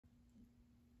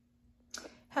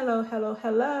Hello, hello,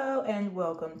 hello, and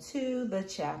welcome to the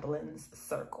Chaplain's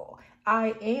Circle.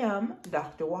 I am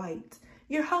Dr. White,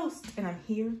 your host, and I'm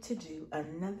here to do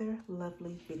another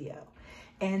lovely video.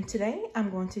 And today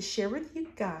I'm going to share with you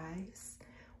guys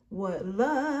what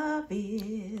love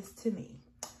is to me.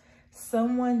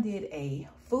 Someone did a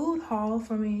food haul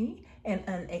for me, an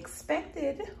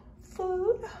unexpected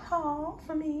food haul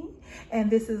for me,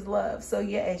 and this is love. So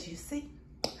yeah, as you see,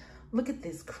 look at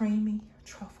this creamy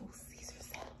truffle Caesar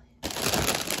salad.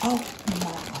 Oh my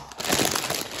God.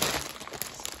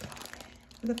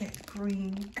 Look at that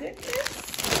green goodness.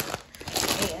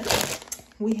 And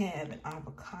we have an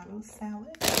avocado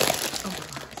salad. Oh my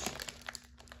gosh.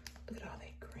 Look at all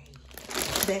that green.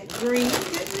 That green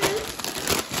goodness.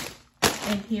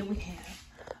 And here we have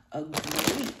a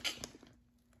Greek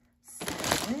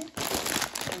salad.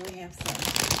 And we have some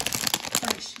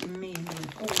fresh mandarin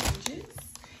oranges.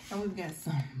 And we've got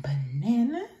some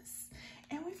bananas.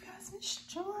 And we've got some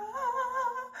strawberries.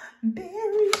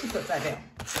 It's upside down.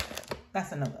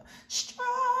 That's another. Strawberries.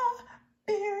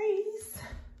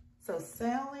 So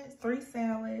salads, 3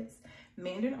 salads,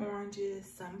 mandarin oranges,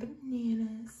 some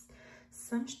bananas,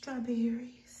 some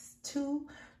strawberries, 2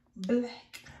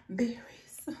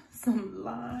 blackberries, some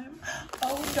lime.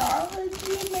 Oh, darling,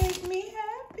 you make me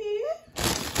happy.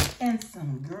 And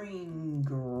some green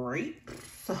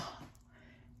grapes.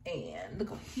 And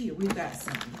look over here, we've got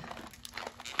some.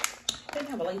 They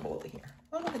have a label over here.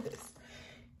 Oh, look at this.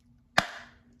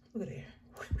 Look at there.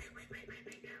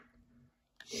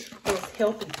 Those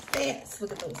healthy fats.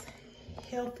 Look at those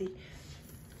healthy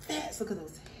fats. Look at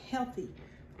those healthy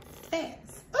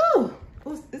fats. Oh,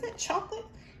 is that chocolate?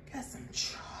 Got some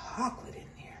chocolate in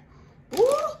there.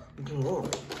 Ooh, glory.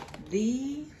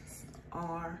 These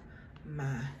are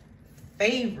my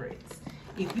favorites.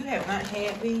 If you have not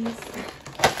had these,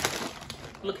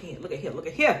 look here, look at here, look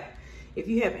at here. If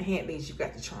you haven't had these, you've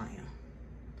got to try them.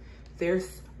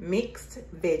 There's mixed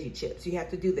veggie chips. You have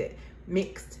to do that.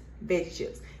 Mixed veggie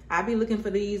chips. I be looking for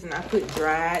these and I put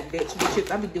dried vegetable chips.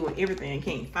 I be doing everything. I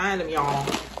can't find them, y'all.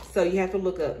 So you have to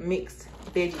look up mixed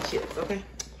veggie chips, okay?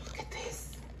 Look at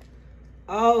this.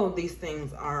 Oh, these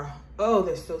things are, oh,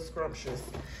 they're so scrumptious.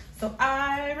 So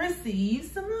I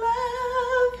received some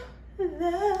love.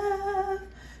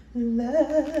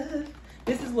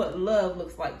 This is what love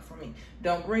looks like for me.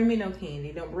 Don't bring me no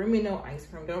candy. Don't bring me no ice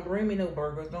cream. Don't bring me no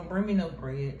burgers. Don't bring me no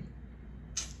bread.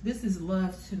 This is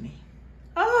love to me.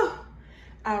 Oh,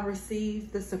 I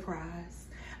received the surprise.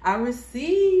 I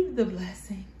received the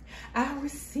blessing. I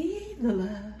received the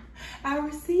love. I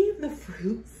received the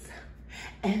fruits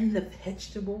and the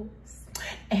vegetables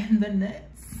and the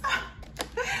nuts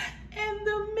and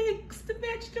the mixed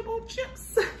vegetable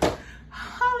chips.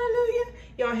 Hallelujah.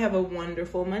 Y'all have a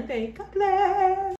wonderful Monday. God bless.